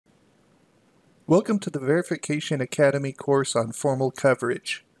Welcome to the Verification Academy course on formal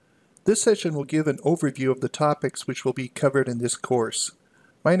coverage. This session will give an overview of the topics which will be covered in this course.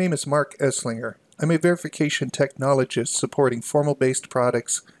 My name is Mark Esslinger. I'm a verification technologist supporting formal-based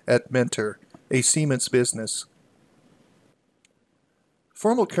products at Mentor, a Siemens business.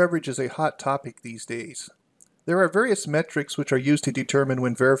 Formal coverage is a hot topic these days. There are various metrics which are used to determine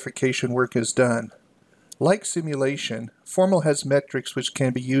when verification work is done. Like simulation, formal has metrics which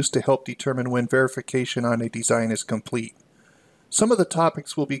can be used to help determine when verification on a design is complete. Some of the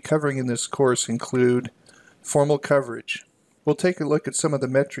topics we'll be covering in this course include formal coverage. We'll take a look at some of the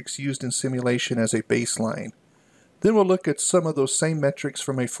metrics used in simulation as a baseline. Then we'll look at some of those same metrics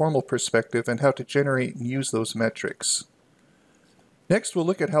from a formal perspective and how to generate and use those metrics. Next, we'll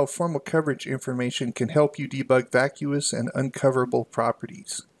look at how formal coverage information can help you debug vacuous and uncoverable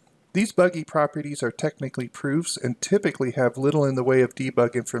properties. These buggy properties are technically proofs and typically have little in the way of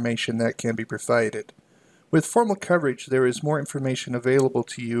debug information that can be provided. With formal coverage, there is more information available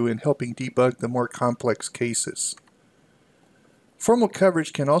to you in helping debug the more complex cases. Formal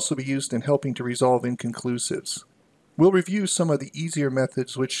coverage can also be used in helping to resolve inconclusives. We'll review some of the easier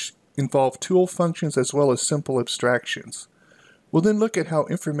methods which involve tool functions as well as simple abstractions. We'll then look at how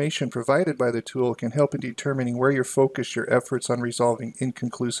information provided by the tool can help in determining where you focus your efforts on resolving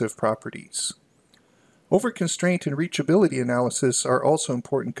inconclusive properties. Overconstraint and reachability analysis are also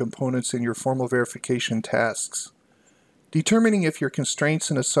important components in your formal verification tasks. Determining if your constraints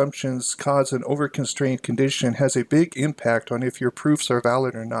and assumptions cause an overconstrained condition has a big impact on if your proofs are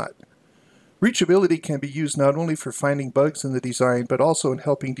valid or not. Reachability can be used not only for finding bugs in the design, but also in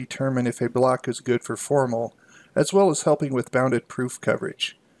helping determine if a block is good for formal, as well as helping with bounded proof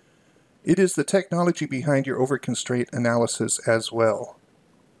coverage. It is the technology behind your overconstraint analysis as well.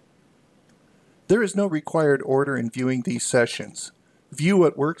 There is no required order in viewing these sessions. View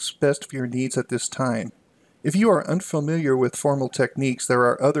what works best for your needs at this time. If you are unfamiliar with formal techniques, there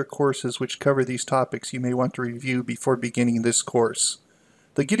are other courses which cover these topics you may want to review before beginning this course.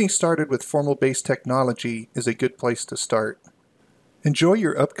 The Getting Started with Formal-Based Technology is a good place to start. Enjoy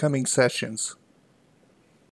your upcoming sessions.